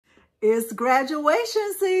It's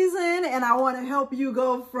graduation season and I want to help you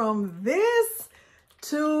go from this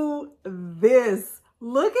to this.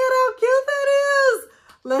 Look at how cute that is.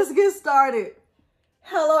 Let's get started.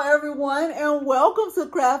 Hello everyone and welcome to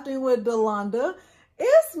Crafting with Delonda.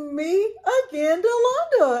 It's me again,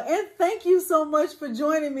 Delonda, and thank you so much for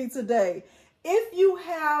joining me today. If you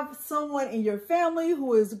have someone in your family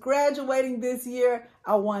who is graduating this year,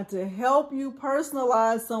 I want to help you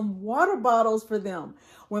personalize some water bottles for them.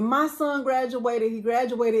 When my son graduated, he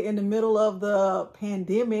graduated in the middle of the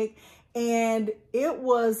pandemic, and it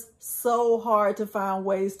was so hard to find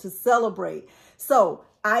ways to celebrate. So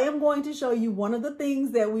I am going to show you one of the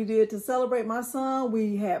things that we did to celebrate my son.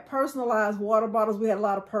 We had personalized water bottles. We had a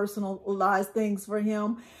lot of personalized things for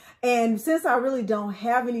him. And since I really don't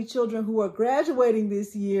have any children who are graduating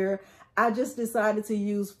this year, I just decided to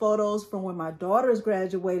use photos from when my daughters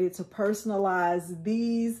graduated to personalize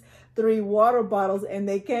these 3 water bottles, and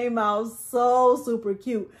they came out so super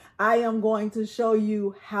cute. I am going to show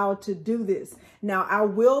you how to do this. Now, I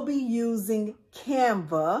will be using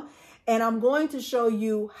Canva, and I'm going to show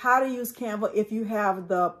you how to use Canva if you have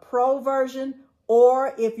the pro version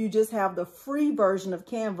or if you just have the free version of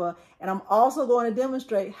Canva. And I'm also going to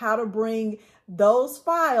demonstrate how to bring those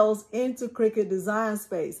files into Cricut Design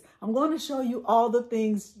Space. I'm going to show you all the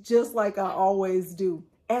things just like I always do.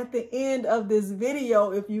 At the end of this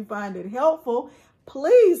video, if you find it helpful,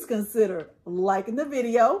 please consider liking the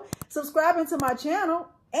video, subscribing to my channel,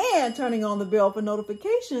 and turning on the bell for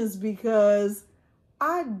notifications because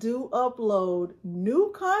I do upload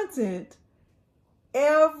new content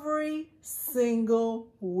every single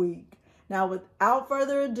week. Now, without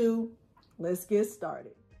further ado, let's get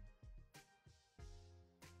started.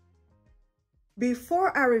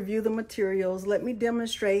 Before I review the materials, let me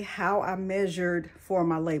demonstrate how I measured for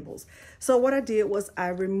my labels. So what I did was I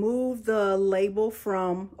removed the label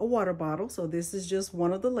from a water bottle. So this is just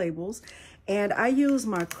one of the labels. And I used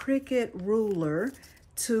my Cricut ruler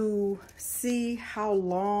to see how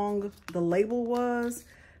long the label was.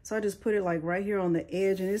 So I just put it like right here on the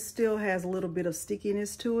edge, and it still has a little bit of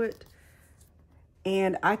stickiness to it.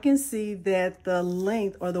 And I can see that the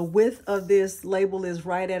length or the width of this label is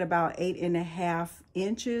right at about 8.5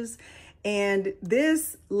 inches. And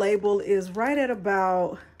this label is right at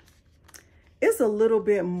about, it's a little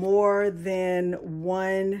bit more than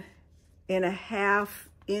 1.5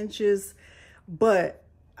 inches, but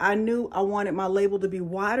I knew I wanted my label to be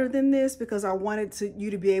wider than this because I wanted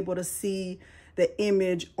you to be able to see the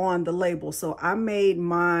image on the label. So I made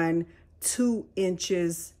mine 2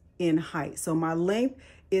 inches in height. So my length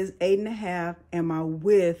is 8.5 and my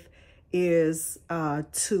width is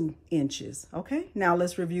 2 inches. Okay, now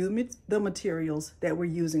let's review the materials that we're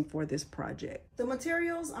using for this project. The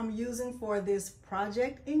materials I'm using for this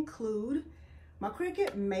project include my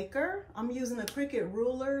Cricut Maker. I'm using a Cricut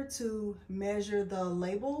ruler to measure the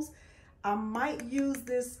labels. I might use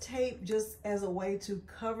this tape just as a way to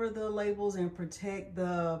cover the labels and protect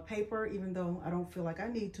the paper, even though I don't feel like I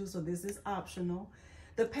need to, so this is optional.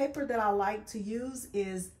 The paper that I like to use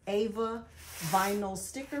is Ava vinyl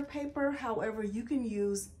sticker paper. However, you can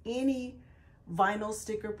use any vinyl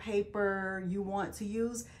sticker paper you want to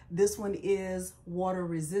use. This one is water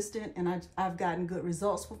resistant, and I've gotten good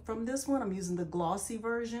results from this one. I'm using the glossy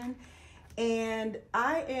version. And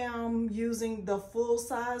I am using the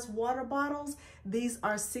full-size water bottles. These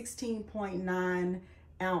are 16.9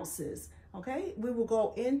 ounces. Okay, we will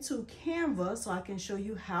go into Canva so I can show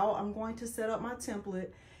you how I'm going to set up my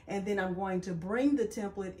template, and then I'm going to bring the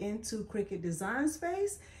template into Cricut Design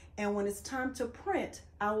Space. And when it's time to print,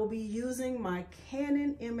 I will be using my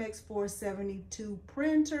Canon MX472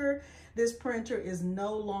 printer. This printer is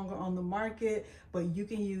no longer on the market, but you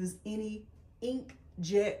can use any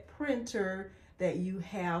inkjet printer that you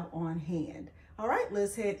have on hand. All right,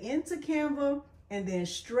 let's head into Canva and then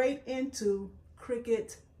straight into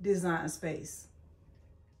Cricut Design Space.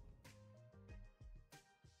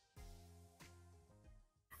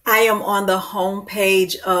 I am on the home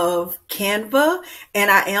page of Canva and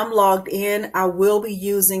I am logged in. I will be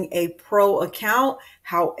using a pro account.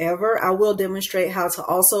 However, I will demonstrate how to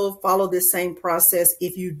also follow this same process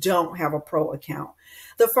if you don't have a pro account.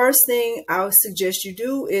 The first thing I would suggest you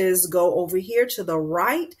do is go over here to the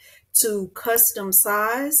right to custom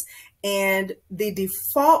size, and the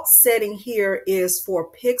default setting here is for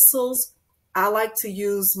pixels. I like to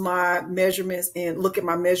use my measurements and look at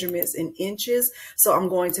my measurements in inches. So I'm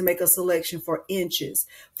going to make a selection for inches.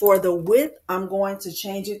 For the width, I'm going to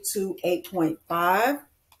change it to 8.5.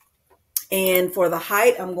 And for the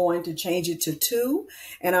height, I'm going to change it to 2.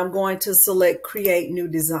 And I'm going to select Create New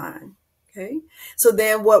Design. Okay, so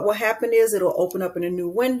then what will happen is it'll open up in a new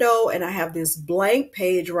window, and I have this blank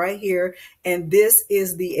page right here, and this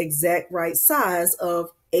is the exact right size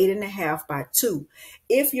of 8.5 by 2.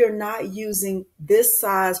 If you're not using this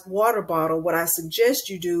size water bottle, what I suggest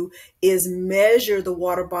you do is measure the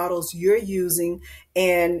water bottles you're using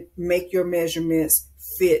and make your measurements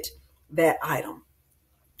fit that item.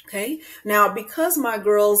 Okay, now because my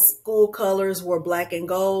girls' school colors were black and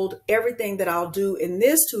gold, everything that I'll do in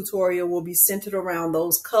this tutorial will be centered around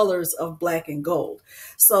those colors of black and gold.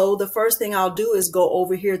 So the first thing I'll do is go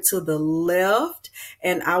over here to the left,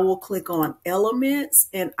 and I will click on elements,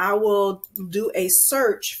 and I will do a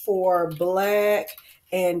search for black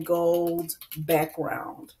and gold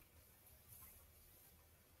background.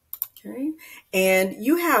 Okay, and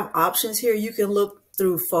you have options here. You can look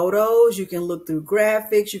through photos, you can look through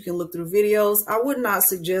graphics, you can look through videos. I would not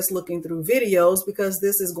suggest looking through videos because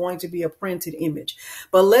this is going to be a printed image.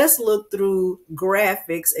 But let's look through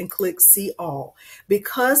graphics and click see all.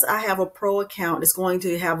 Because I have a pro account, it's going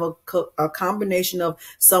to have a combination of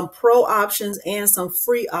some pro options and some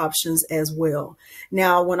free options as well.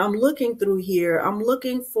 Now, when I'm looking through here, I'm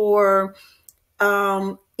looking for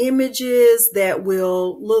images that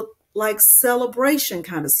will look like celebration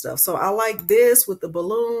kind of stuff. So I like this with the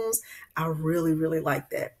balloons. I really, really like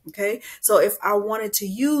that. Okay. So if I wanted to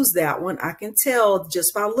use that one, I can tell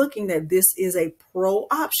just by looking that this is a pro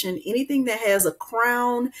option. Anything that has a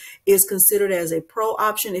crown is considered as a pro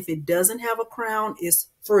option. If it doesn't have a crown, it's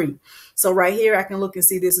free. So right here, I can look and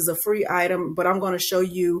see this is a free item, but I'm going to show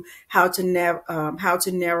you how to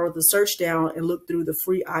narrow the search down and look through the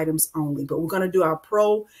free items only. But we're going to do our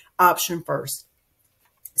pro option first.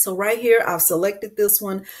 So right here, I've selected this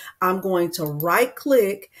one. I'm going to right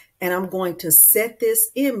click and I'm going to set this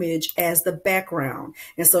image as the background.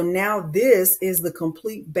 And so now this is the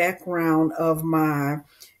complete background of my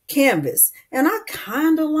canvas. And I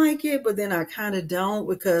kind of like it, but then I kind of don't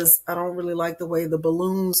because I don't really like the way the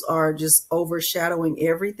balloons are just overshadowing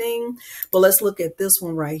everything. But let's look at this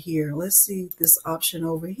one right here. Let's see this option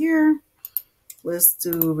over here. Let's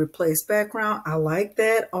do replace background. I like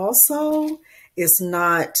that also. It's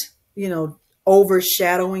not, you know,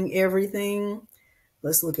 overshadowing everything.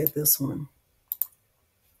 Let's look at this one.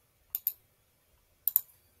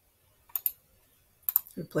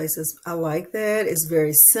 Replaces. I like that. It's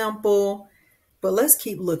very simple, but let's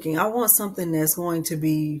keep looking. I want something that's going to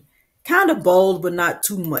be kind of bold, but not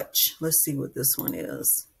too much. Let's see what this one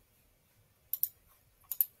is.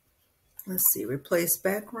 Let's see, replace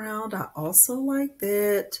background. I also like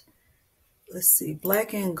that. Let's see,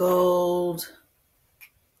 black and gold.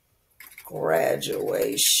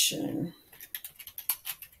 Graduation.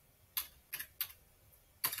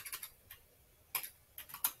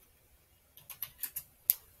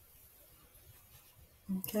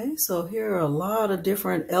 Okay, so here are a lot of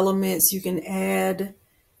different elements you can add.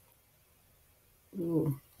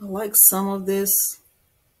 Ooh, I like some of this.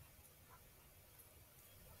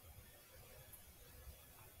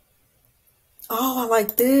 Oh, I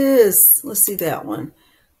like this. Let's see that one.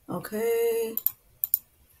 Okay.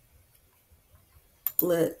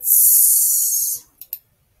 Let's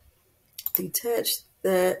detach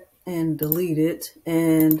that and delete it.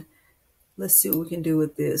 And let's see what we can do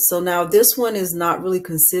with this. So now this one is not really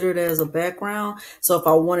considered as a background. So if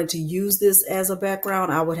I wanted to use this as a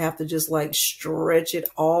background, I would have to just like stretch it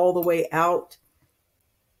all the way out.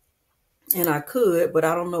 And I could, but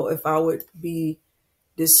I don't know if I would be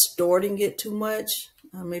distorting it too much.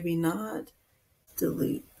 Maybe not.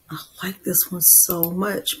 Delete. I like this one so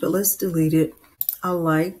much, but let's delete it. I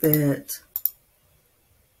like that.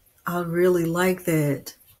 I really like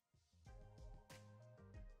that.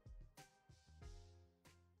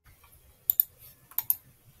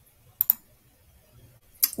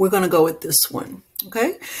 We're going to go with this one.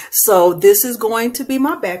 Okay. So this is going to be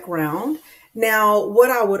my background. Now,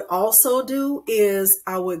 what I would also do is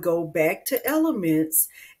I would go back to elements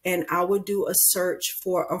and I would do a search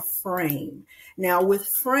for a frame. Now with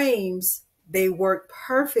frames, they work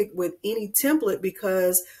perfect with any template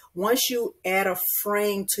because once you add a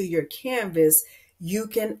frame to your canvas, you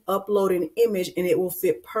can upload an image and it will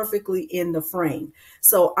fit perfectly in the frame.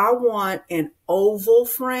 So I want an oval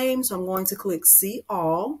frame. So I'm going to click see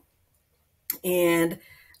all and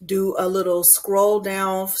do a little scroll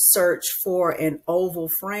down search for an oval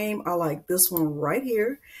frame. I like this one right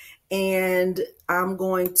here. And I'm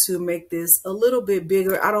going to make this a little bit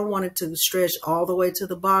bigger. I don't want it to stretch all the way to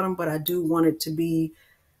the bottom, but I do want it to be,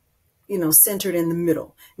 you know, centered in the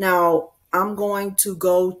middle. Now, I'm going to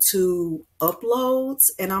go to uploads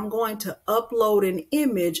and I'm going to upload an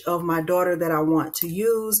image of my daughter that I want to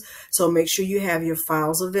use. So make sure you have your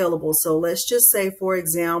files available. So let's just say, for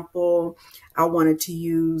example, I wanted to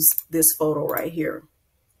use this photo right here.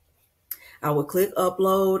 I would click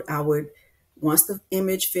upload. Once the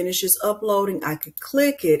image finishes uploading, I could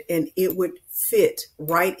click it and it would fit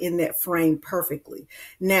right in that frame perfectly.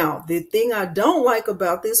 Now, the thing I don't like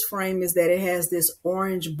about this frame is that it has this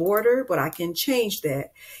orange border, but I can change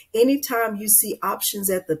that. Anytime you see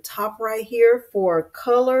options at the top right here for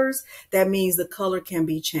colors, that means the color can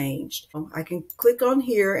be changed. I can click on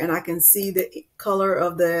here and I can see the color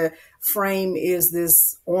of the frame is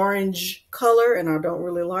this orange color, and I don't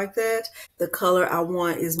really like that. The color I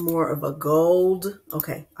want is more of a gold.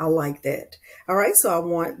 Okay, I like that. All right, so I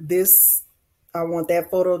want that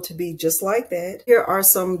photo to be just like that. Here are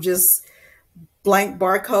some just blank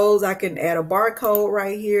barcodes. I can add a barcode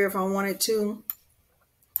right here if I wanted to.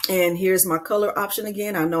 And here's my color option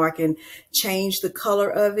again. I know I can change the color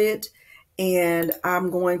of it. And I'm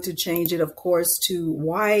going to change it, of course, to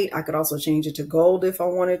white. I could also change it to gold if I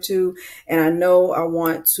wanted to. And I know I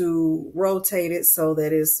want to rotate it so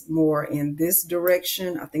that it's more in this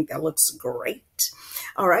direction. I think that looks great.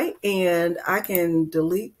 All right. And I can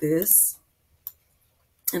delete this.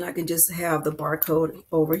 And I can just have the barcode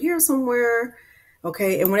over here somewhere.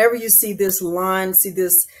 Okay, and whenever you see this line, see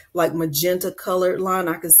this like magenta colored line,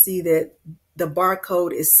 I can see that the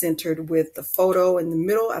barcode is centered with the photo in the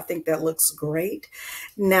middle. I think that looks great.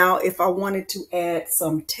 Now, if I wanted to add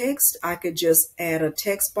some text, I could just add a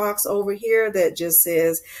text box over here that just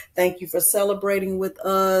says, thank you for celebrating with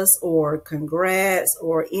us, or congrats,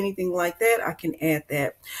 or anything like that. I can add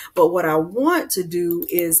that. But what I want to do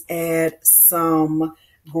is add some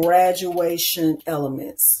graduation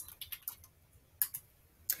elements.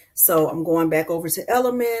 So I'm going back over to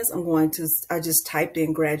elements. I just typed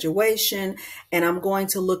in graduation, and I'm going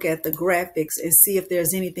to look at the graphics and see if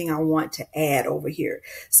there's anything I want to add over here.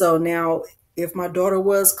 So now, if my daughter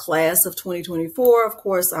was class of 2024, of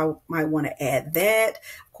course, I might want to add that.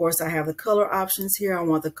 Of course, I have the color options here. I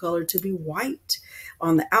want the color to be white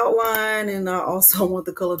on the outline, and I also want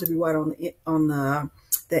the color to be white on the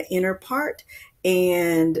inner part.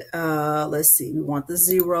 And let's see, we want the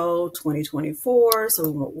 2024, so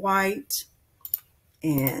we want white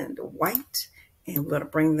and white. And we're going to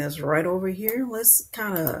bring this right over here. Let's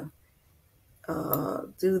kind of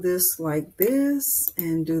do this like this,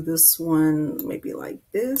 and do this one maybe like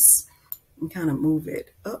this, and kind of move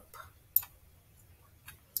it up.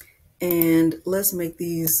 And let's make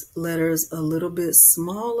these letters a little bit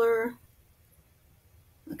smaller.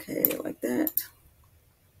 Okay, like that.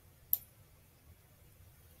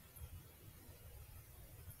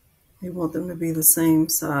 We want them to be the same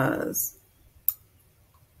size.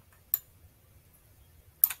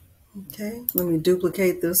 Okay, let me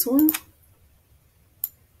duplicate this one.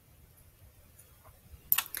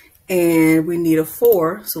 And we need a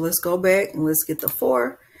 4. So let's go back and let's get the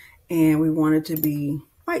 4. And we want it to be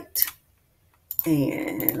white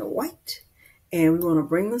and white. And we want to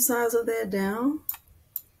bring the size of that down.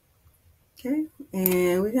 Okay,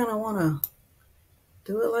 and we kind of want to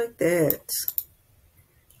do it like that.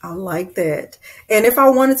 I like that. And if I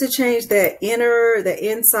wanted to change the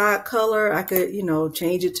inside color, I could,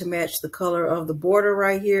 change it to match the color of the border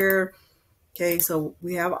right here. Okay, so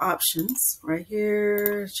we have options right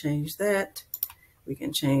here. Change that. We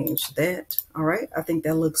can change that. All right, I think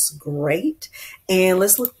that looks great. And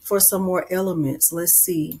let's look for some more elements. Let's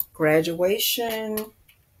see, graduation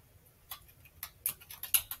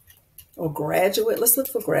or graduate. Let's look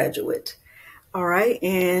for graduate. All right,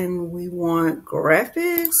 and we want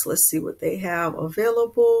graphics. Let's see what they have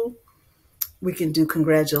available. We can do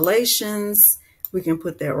congratulations. We can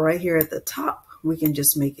put that right here at the top. We can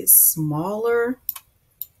just make it smaller.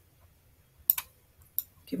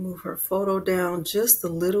 We can move her photo down just a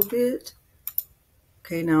little bit.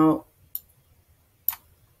 Okay, now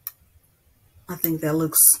I think that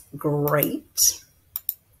looks great.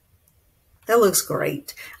 That looks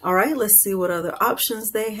great. All right, let's see what other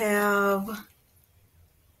options they have.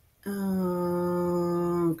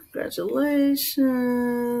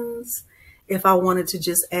 Congratulations. If I wanted to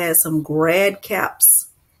just add some grad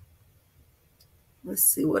caps,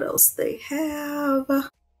 let's see what else they have.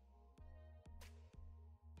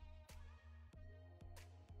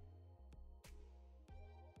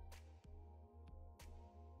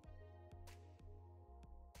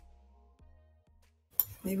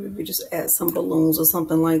 Maybe we just add some balloons or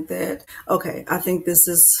something like that. Okay, I think this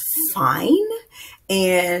is fine.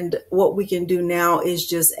 And what we can do now is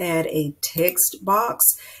just add a text box.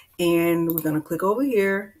 And we're going to click over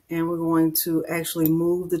here, and we're going to actually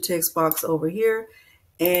move the text box over here,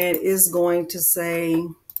 and it's going to say,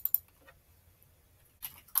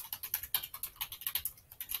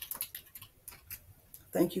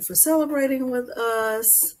 thank you for celebrating with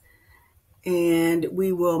us. And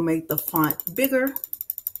we will make the font bigger.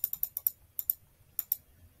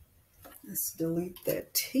 Let's delete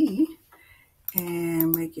that T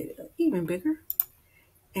and make it even bigger.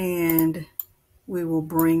 And we will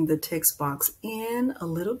bring the text box in a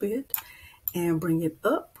little bit and bring it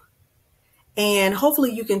up. And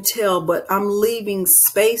hopefully you can tell, but I'm leaving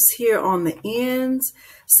space here on the ends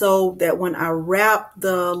so that when I wrap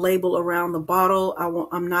the label around the bottle,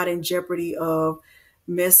 I'm not in jeopardy of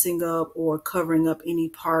messing up or covering up any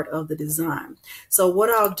part of the design. So what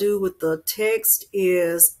I'll do with the text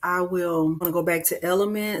is I'm going to go back to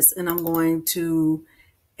elements, and I'm going to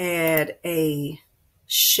add a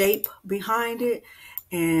shape behind it,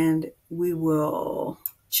 and we will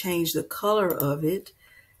change the color of it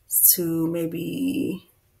to maybe,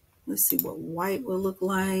 let's see what white will look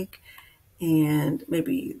like, and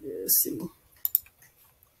maybe, let's see,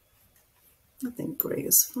 I think gray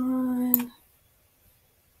is fine.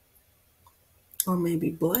 Or maybe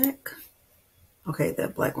black. Okay,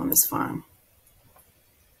 that black one is fine.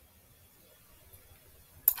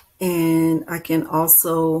 And I can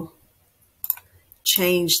also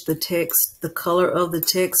change the text, the color of the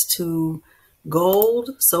text to gold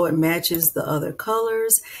so it matches the other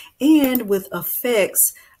colors. And with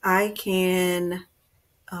effects, I can,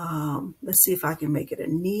 let's see if I can make it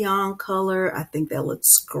a neon color. I think that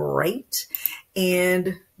looks great.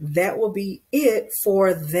 And that will be it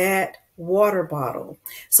for that water bottle.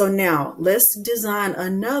 So now let's design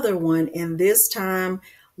another one, and this time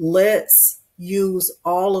let's use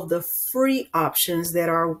all of the free options that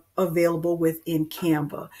are available within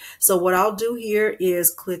Canva. So what I'll do here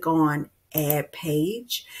is click on Add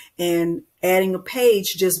Page, and adding a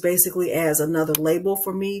page just basically adds another label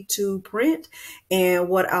for me to print. And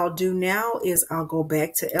what I'll do now is I'll go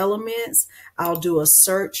back to Elements. I'll do a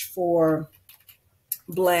search for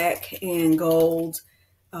black and gold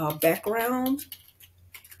background,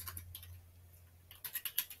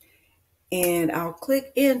 and I'll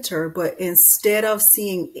click enter. But instead of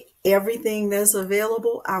seeing everything that's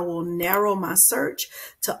available, I will narrow my search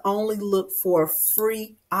to only look for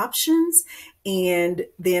free options, and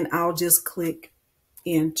then I'll just click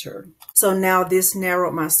enter. So now this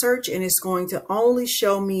narrowed my search, and it's going to only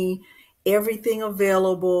show me everything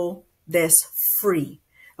available that's free.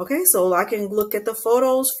 Okay, so I can look at the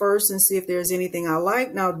photos first and see if there's anything I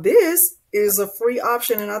like. Now this is a free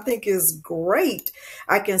option, and I think is great.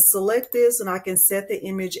 I can select this, and I can set the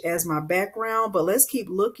image as my background, but let's keep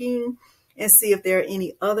looking and see if there are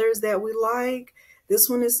any others that we like. This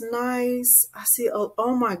one is nice. I see,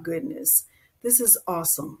 oh my goodness, this is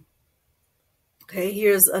awesome. Okay,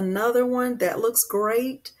 here's another one that looks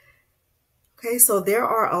great. Okay, so there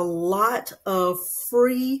are a lot of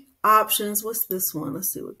free options. What's this one?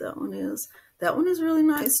 Let's see what that one is. That one is really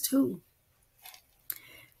nice too.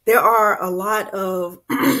 There are a lot of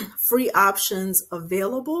free options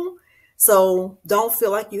available. So don't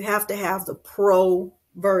feel like you have to have the pro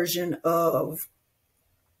version of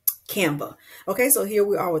Canva. Okay, so here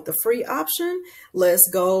we are with the free option. Let's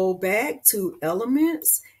go back to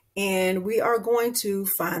Elements, and we are going to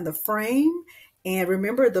find the frame. And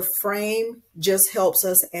remember, the frame just helps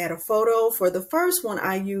us add a photo. For the first one,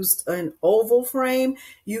 I used an oval frame.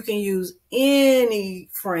 You can use any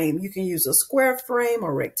frame. You can use a square frame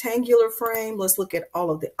or rectangular frame. Let's look at all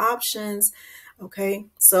of the options. Okay,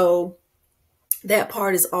 so that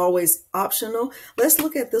part is always optional. Let's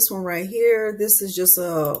look at this one right here. This is just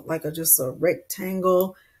just a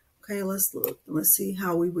rectangle. Okay, let's look. Let's see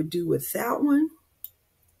how we would do with that one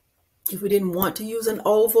if we didn't want to use an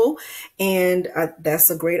oval. And that's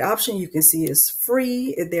a great option. You can see it's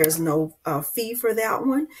free. There's no fee for that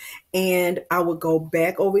one. And I would go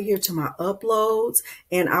back over here to my uploads,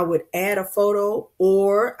 and I would add a photo,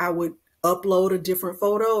 or I would upload a different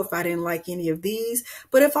photo if I didn't like any of these.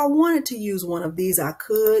 But if I wanted to use one of these, I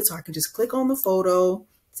could. So I can just click on the photo.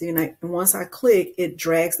 See, and once I click, it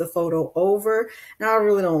drags the photo over. Now I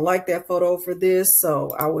really don't like that photo for this,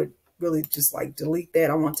 so I would really just like delete that.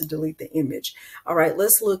 I want to delete the image. All right,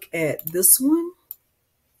 let's look at this one.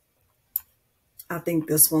 I think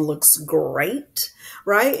this one looks great,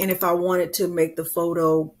 right? And if I wanted to make the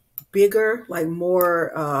photo bigger, like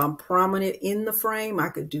more prominent in the frame, I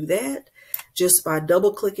could do that just by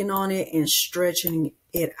double clicking on it and stretching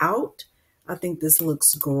it out. I think this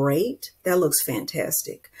looks great. That looks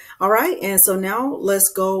fantastic. All right, and so now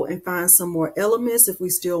let's go and find some more elements. If we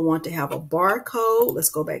still want to have a barcode, let's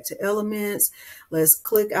go back to elements. Let's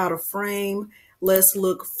click out of frame. Let's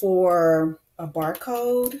look for a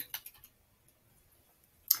barcode.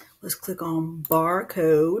 Let's click on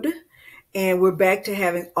barcode. And we're back to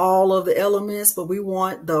having all of the elements, but we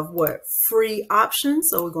want the free option.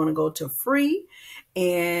 So we're going to go to free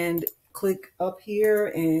and click up here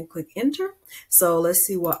and click enter. So let's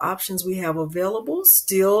see what options we have available.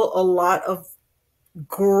 Still a lot of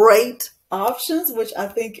great options, which I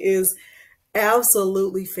think is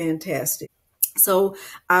absolutely fantastic. So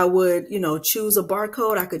I would, choose a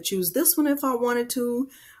barcode. I could choose this one if I wanted to,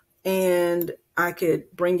 and I could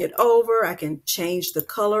bring it over. I can change the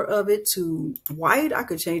color of it to white. I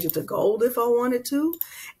could change it to gold if I wanted to.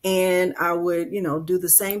 And I would, do the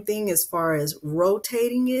same thing as far as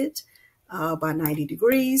rotating it by 90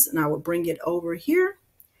 degrees. And I would bring it over here.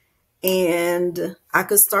 And I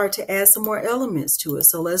could start to add some more elements to it.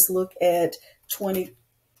 So let's look at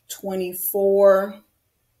 2024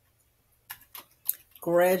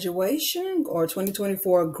 graduation or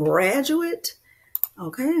 2024 graduate.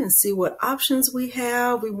 Okay, and see what options we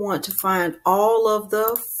have. We want to find all of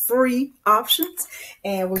the free options,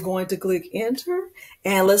 and we're going to click enter.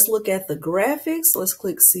 And let's look at the graphics. Let's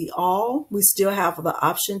click see all. We still have the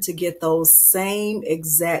option to get those same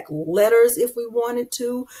exact letters if we wanted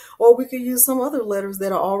to, or we could use some other letters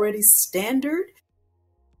that are already standard.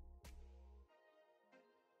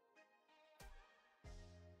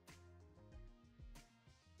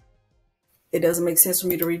 It doesn't make sense for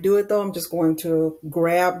me to redo it though. I'm just going to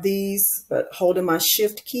grab these, but holding my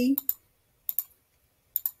shift key.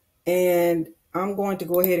 And I'm going to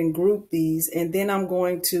go ahead and group these. And then I'm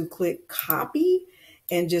going to click copy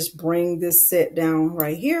and just bring this set down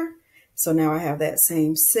right here. So now I have that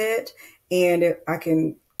same set. And I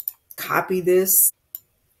can copy this,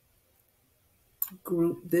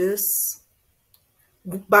 group this.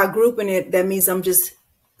 By grouping it, that means I'm just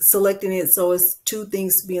selecting it so it's two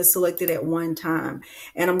things being selected at one time.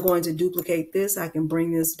 And I'm going to duplicate this. I can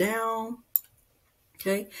bring this down.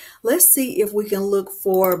 Okay, let's see if we can look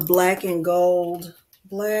for black and gold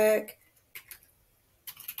balloons.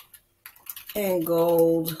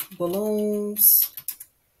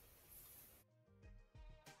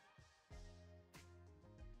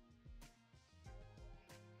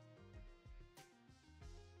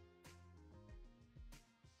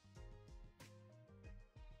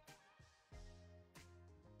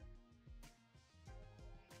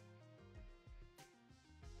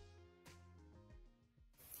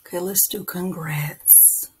 Okay, let's do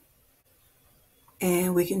congrats.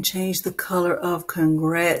 And we can change the color of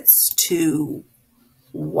congrats to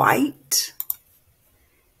white.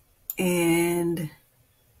 And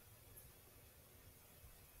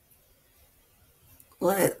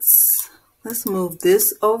let's move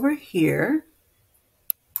this over here.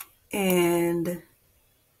 And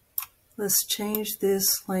let's change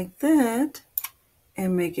this like that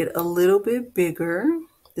and make it a little bit bigger.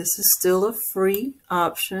 This is still a free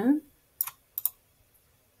option.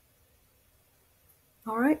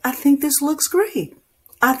 All right, I think this looks great.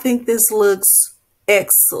 I think this looks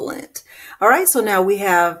excellent. All right, so now we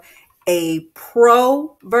have a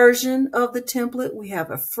pro version of the template. We have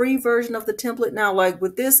a free version of the template. Now, like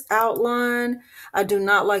with this outline, I do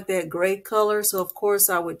not like that gray color. So of course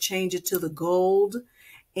I would change it to the gold.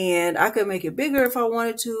 And I could make it bigger if I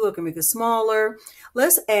wanted to. I can make it smaller.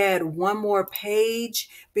 Let's add one more page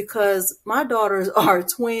because my daughters are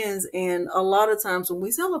twins. And a lot of times when we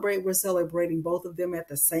celebrate, we're celebrating both of them at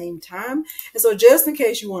the same time. And so just in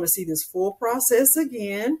case you want to see this full process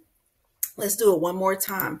again, let's do it one more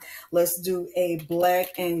time. Let's do a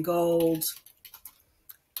black and gold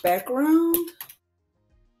background.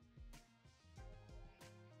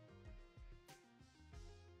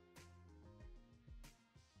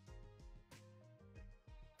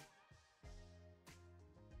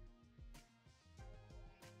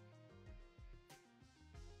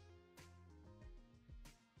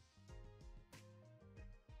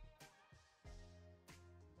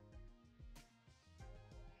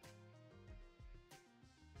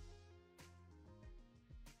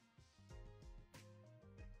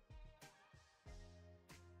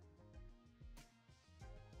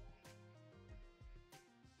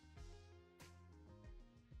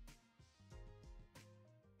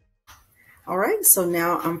 All right, so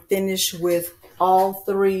now I'm finished with all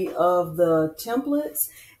three of the templates.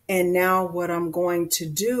 And now what I'm going to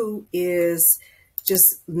do is just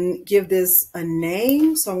give this a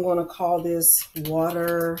name. So I'm going to call this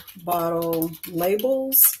water bottle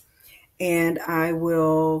labels. And I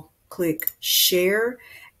will click share.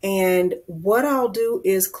 And what I'll do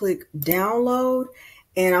is click download.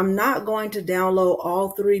 And I'm not going to download all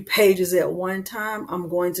 3 pages at one time. I'm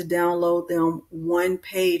going to download them 1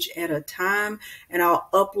 page at a time, and I'll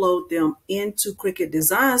upload them into Cricut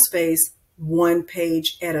Design Space 1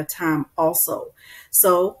 page at a time also.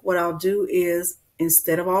 So what I'll do is,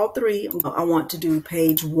 instead of all 3, I want to do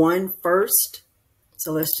page 1 first.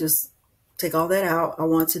 So let's just take all that out. I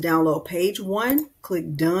want to download page 1,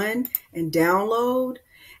 click done and download.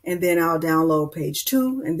 And then I'll download page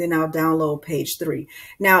 2, and then I'll download page 3.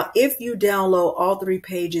 Now, if you download all 3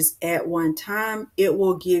 pages at one time, it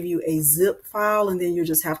will give you a zip file, and then you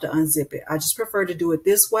just have to unzip it. I just prefer to do it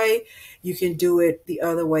this way. You can do it the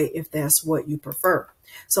other way if that's what you prefer.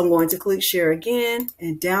 So I'm going to click share again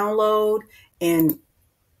and download, and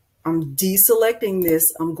I'm deselecting this.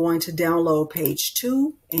 I'm going to download page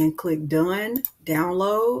 2 and click done,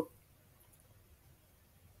 download.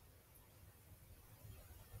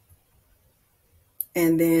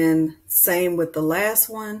 And then same with the last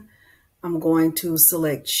one. I'm going to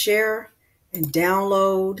select share and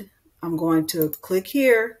download. I'm going to click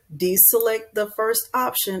here, deselect the first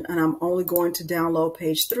option, and I'm only going to download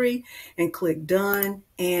page 3 and click done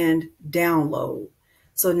and download.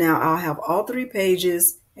 So now I'll have all 3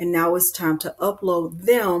 pages, and now it's time to upload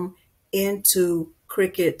them into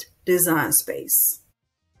Cricut Design Space.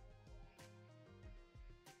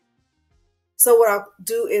 So what I'll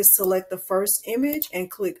do is select the first image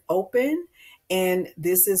and click open. And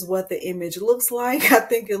this is what the image looks like. I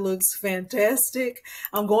think it looks fantastic.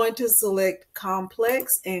 I'm going to select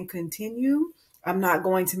complex and continue. I'm not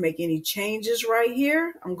going to make any changes right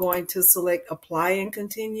here. I'm going to select apply and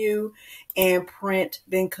continue and print,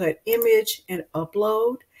 then cut image and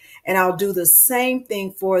upload. And I'll do the same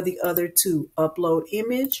thing for the other 2. Upload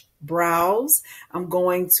image, browse. I'm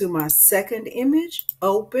going to my second image,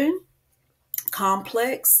 open.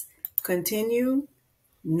 Complex, continue,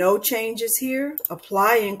 no changes here,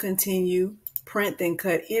 apply and continue, print then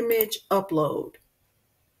cut image, upload.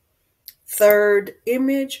 Third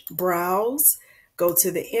image, browse, go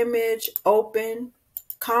to the image, open,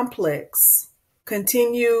 complex,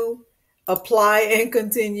 continue, apply and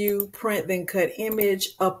continue, print then cut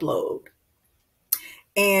image, upload.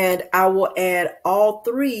 And I will add all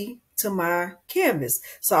 3 to my canvas.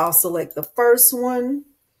 So I'll select the first one,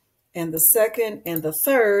 and the second and the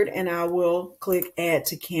third, and I will click add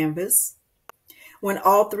to canvas. When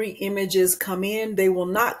all 3 images come in, they will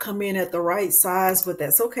not come in at the right size, but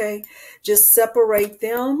that's okay. Just separate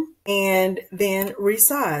them and then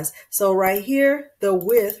resize. So right here, the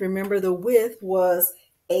width, remember the width was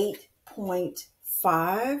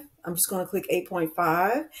 8.5. I'm just going to click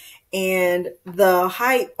 8.5, and the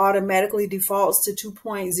height automatically defaults to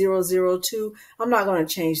 2.002. I'm not going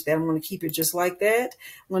to change that. I'm going to keep it just like that.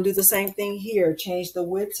 I'm going to do the same thing here. Change the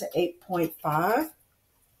width to 8.5.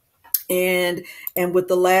 And with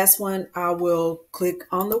the last one, I will click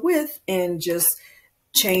on the width and just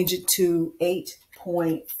change it to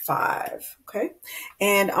 8.5. Okay.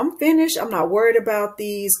 And I'm finished. I'm not worried about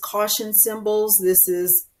these caution symbols. This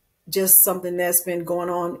is just something that's been going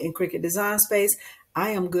on in Cricut Design Space.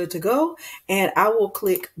 I am good to go, and I will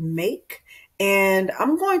click make, and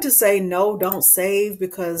I'm going to say no, don't save,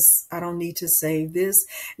 because I don't need to save this.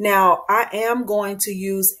 Now I am going to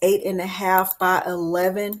use 8.5 by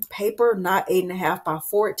 11 paper, not 8.5 by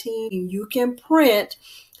 14. You can print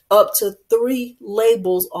up to 3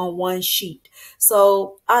 labels on one sheet.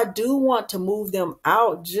 So I do want to move them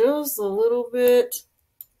out just a little bit.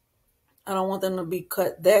 I don't want them to be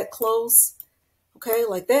cut that close. Okay,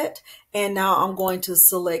 like that. And now I'm going to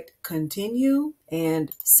select continue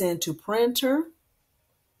and send to printer.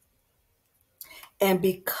 And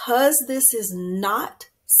because this is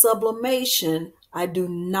not sublimation, I do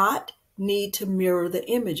not need to mirror the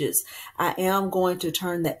images. I am going to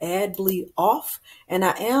turn the add bleed off, and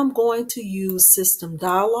I am going to use system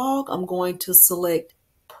dialog. I'm going to select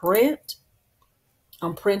print.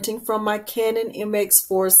 I'm printing from my Canon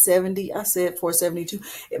MX470. I said 472.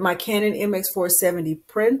 My Canon MX470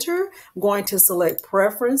 printer. I'm going to select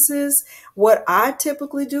preferences. What I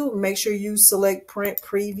typically do, make sure you select print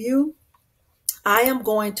preview. I am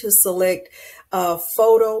going to select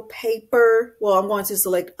photo paper. Well, I'm going to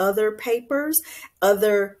select other papers,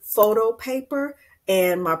 other photo paper,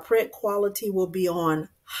 and my print quality will be on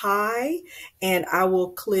high, and I will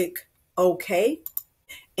click OK.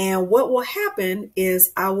 And what will happen is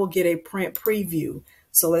I will get a print preview.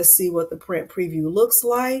 So let's see what the print preview looks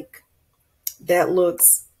like. That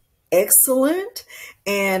looks excellent.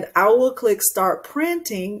 And I will click start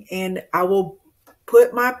printing, and I will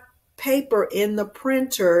put my paper in the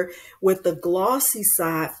printer with the glossy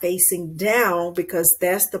side facing down because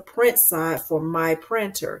that's the print side for my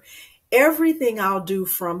printer. Everything I'll do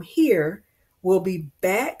from here will be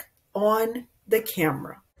back on the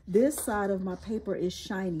camera. This side of my paper is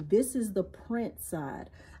shiny. This is the print side.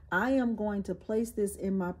 I am going to place this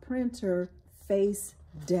in my printer face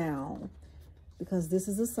down because this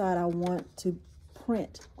is the side I want to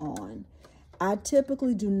print on. I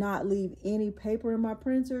typically do not leave any paper in my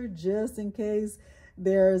printer just in case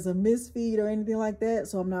there's a misfeed or anything like that,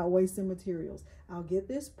 so I'm not wasting materials. I'll get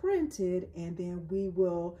this printed and then we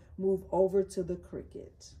will move over to the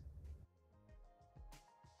Cricut.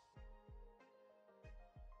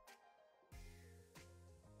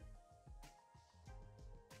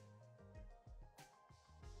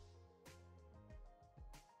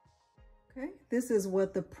 Okay, this is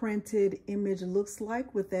what the printed image looks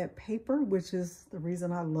like with that paper, which is the reason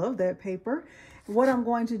I love that paper. What I'm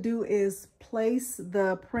going to do is place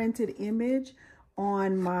the printed image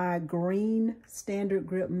on my green standard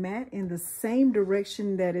grip mat in the same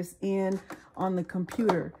direction that it's in on the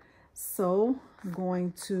computer. So I'm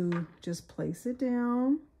going to just place it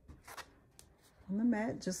down on the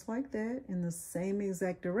mat just like that in the same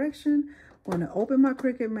exact direction. I'm going to open my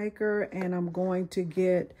Cricut Maker and I'm going to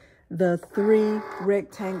get the 3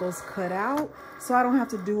 rectangles cut out so I don't have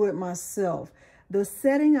to do it myself. The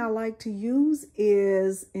setting I like to use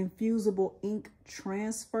is infusible ink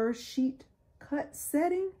transfer sheet cut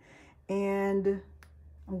setting, and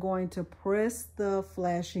I'm going to press the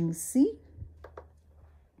flashing C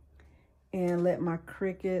and let my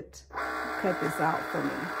Cricut cut this out for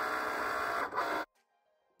me.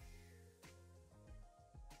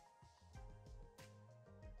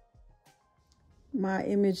 My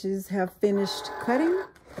images have finished cutting,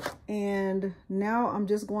 and now I'm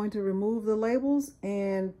just going to remove the labels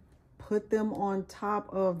and put them on top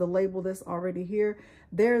of the label that's already here.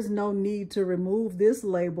 There's no need to remove this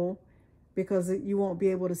label because you won't be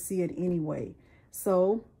able to see it anyway.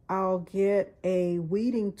 So I'll get a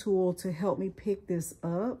weeding tool to help me pick this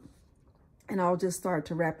up, and I'll just start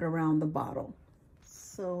to wrap it around the bottle.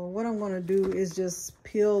 So what I'm going to do is just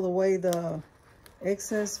peel away the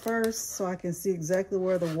excess first so I can see exactly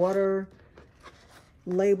where the water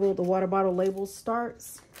bottle label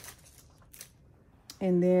starts,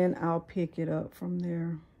 and then I'll pick it up from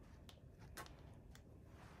there.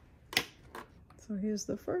 So here's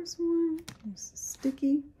the first one. It's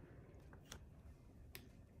sticky,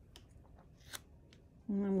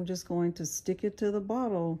 and then we're just going to stick it to the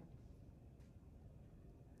bottle.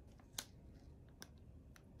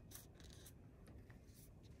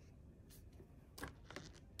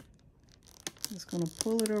 Just going to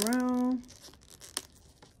pull it around,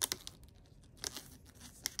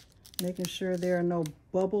 making sure there are no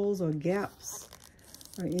bubbles or gaps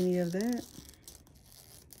or any of that.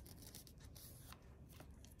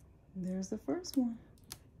 There's the first one.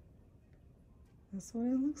 That's what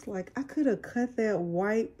it looks like. I could have cut that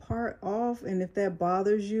white part off, and if that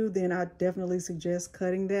bothers you, then I definitely suggest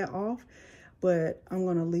cutting that off, but I'm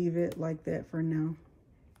going to leave it like that for now.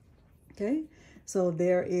 Okay. So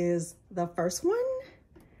there is the first one.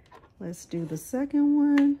 Let's do the second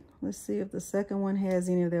one. Let's see if the second one has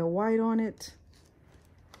any of that white on it.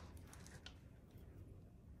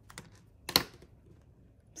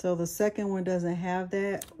 So the second one doesn't have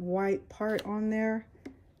that white part on there.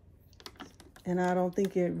 And I don't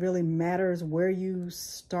think it really matters where you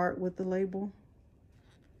start with the label.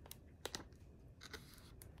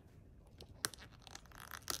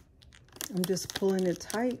 I'm just pulling it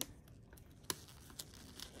tight.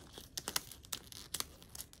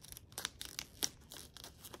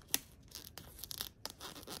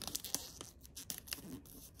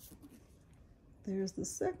 There's the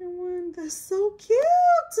second one. That's so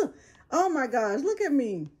cute. Oh my gosh, look at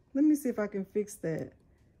me. Let me see if I can fix that.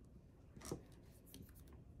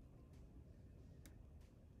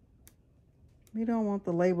 We don't want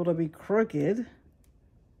the label to be crooked.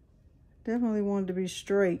 Definitely want it to be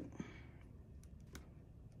straight.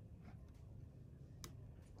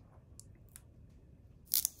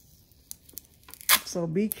 So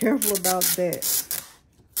be careful about that.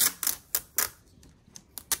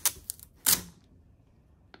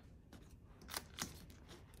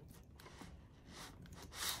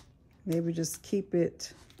 Maybe just keep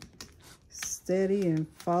it steady and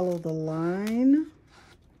follow the line.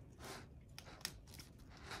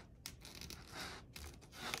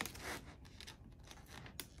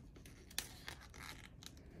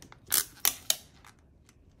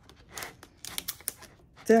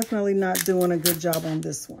 Definitely not doing a good job on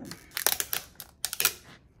this one.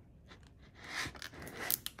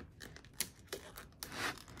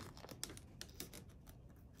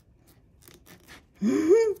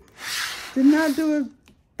 Did not do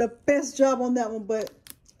the best job on that one, but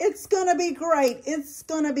it's gonna be great. It's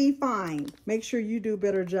gonna be fine. Make sure you do a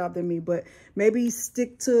better job than me, but maybe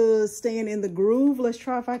stick to staying in the groove. Let's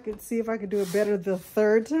try if I could see if I could do it better the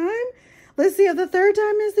third time. Let's see if the third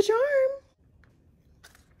time is the charm.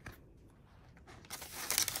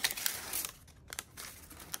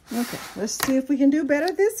 Okay, let's see if we can do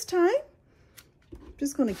better this time. I'm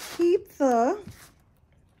just gonna keep the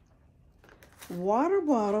water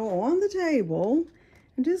bottle on the table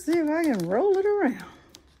and just see if I can roll it around.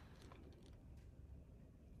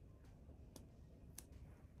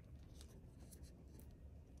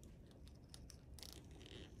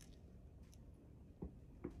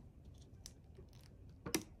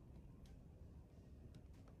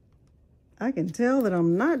 I can tell that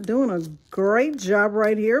I'm not doing a great job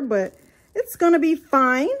right here, but it's gonna be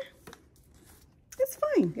fine. It's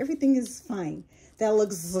fine. Everything is fine. That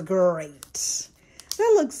looks great.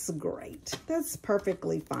 That looks great. That's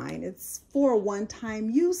perfectly fine. It's for a one-time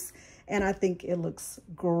use, and I think it looks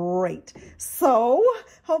great. So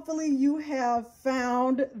hopefully you have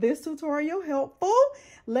found this tutorial helpful.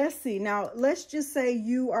 Let's see. Now, let's just say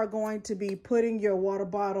you are going to be putting your water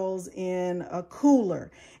bottles in a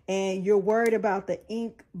cooler and you're worried about the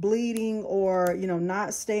ink bleeding or, you know,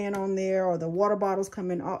 not staying on there, or the water bottles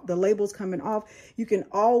coming off, the labels coming off. You can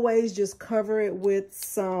always just cover it with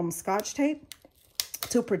some Scotch tape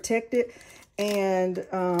to protect it. And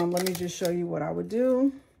let me just show you what I would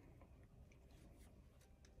do.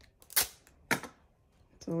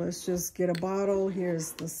 So let's just get a bottle.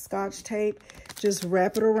 Here's the Scotch tape. Just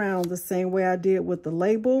wrap it around the same way I did with the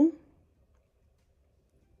label.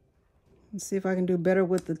 Let's see if I can do better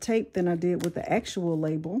with the tape than I did with the actual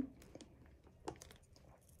label.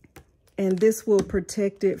 And this will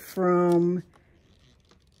protect it from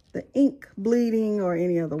the ink bleeding or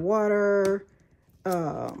any of the water,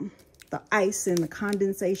 the ice and the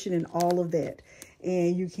condensation and all of that.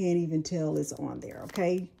 And you can't even tell it's on there,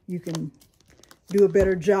 okay? You can do a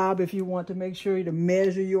better job if you want to make sure to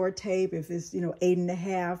measure your tape, if it's, you know,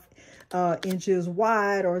 8.5 inches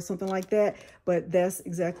wide or something like that. But that's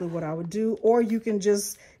exactly what I would do. Or you can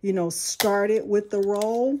just, you know, start it with the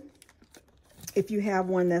roll. If you have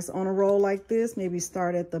one that's on a roll like this, maybe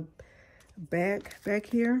start at the back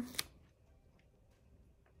here.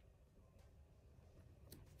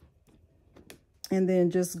 And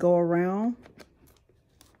then just go around.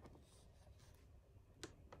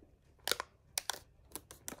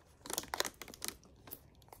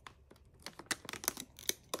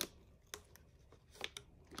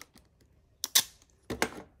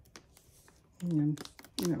 And,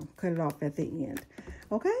 you know, cut it off at the end.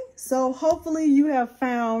 Okay, so hopefully you have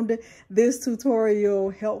found this tutorial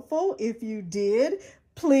helpful. If you did,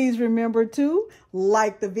 please remember to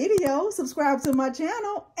like the video, subscribe to my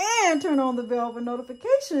channel, and turn on the bell for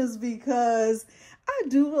notifications, because I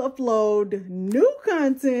do upload new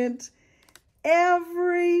content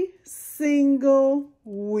every single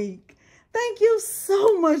week. Thank you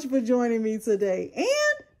so much for joining me today,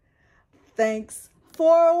 and thanks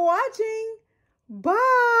for watching.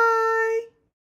 Bye.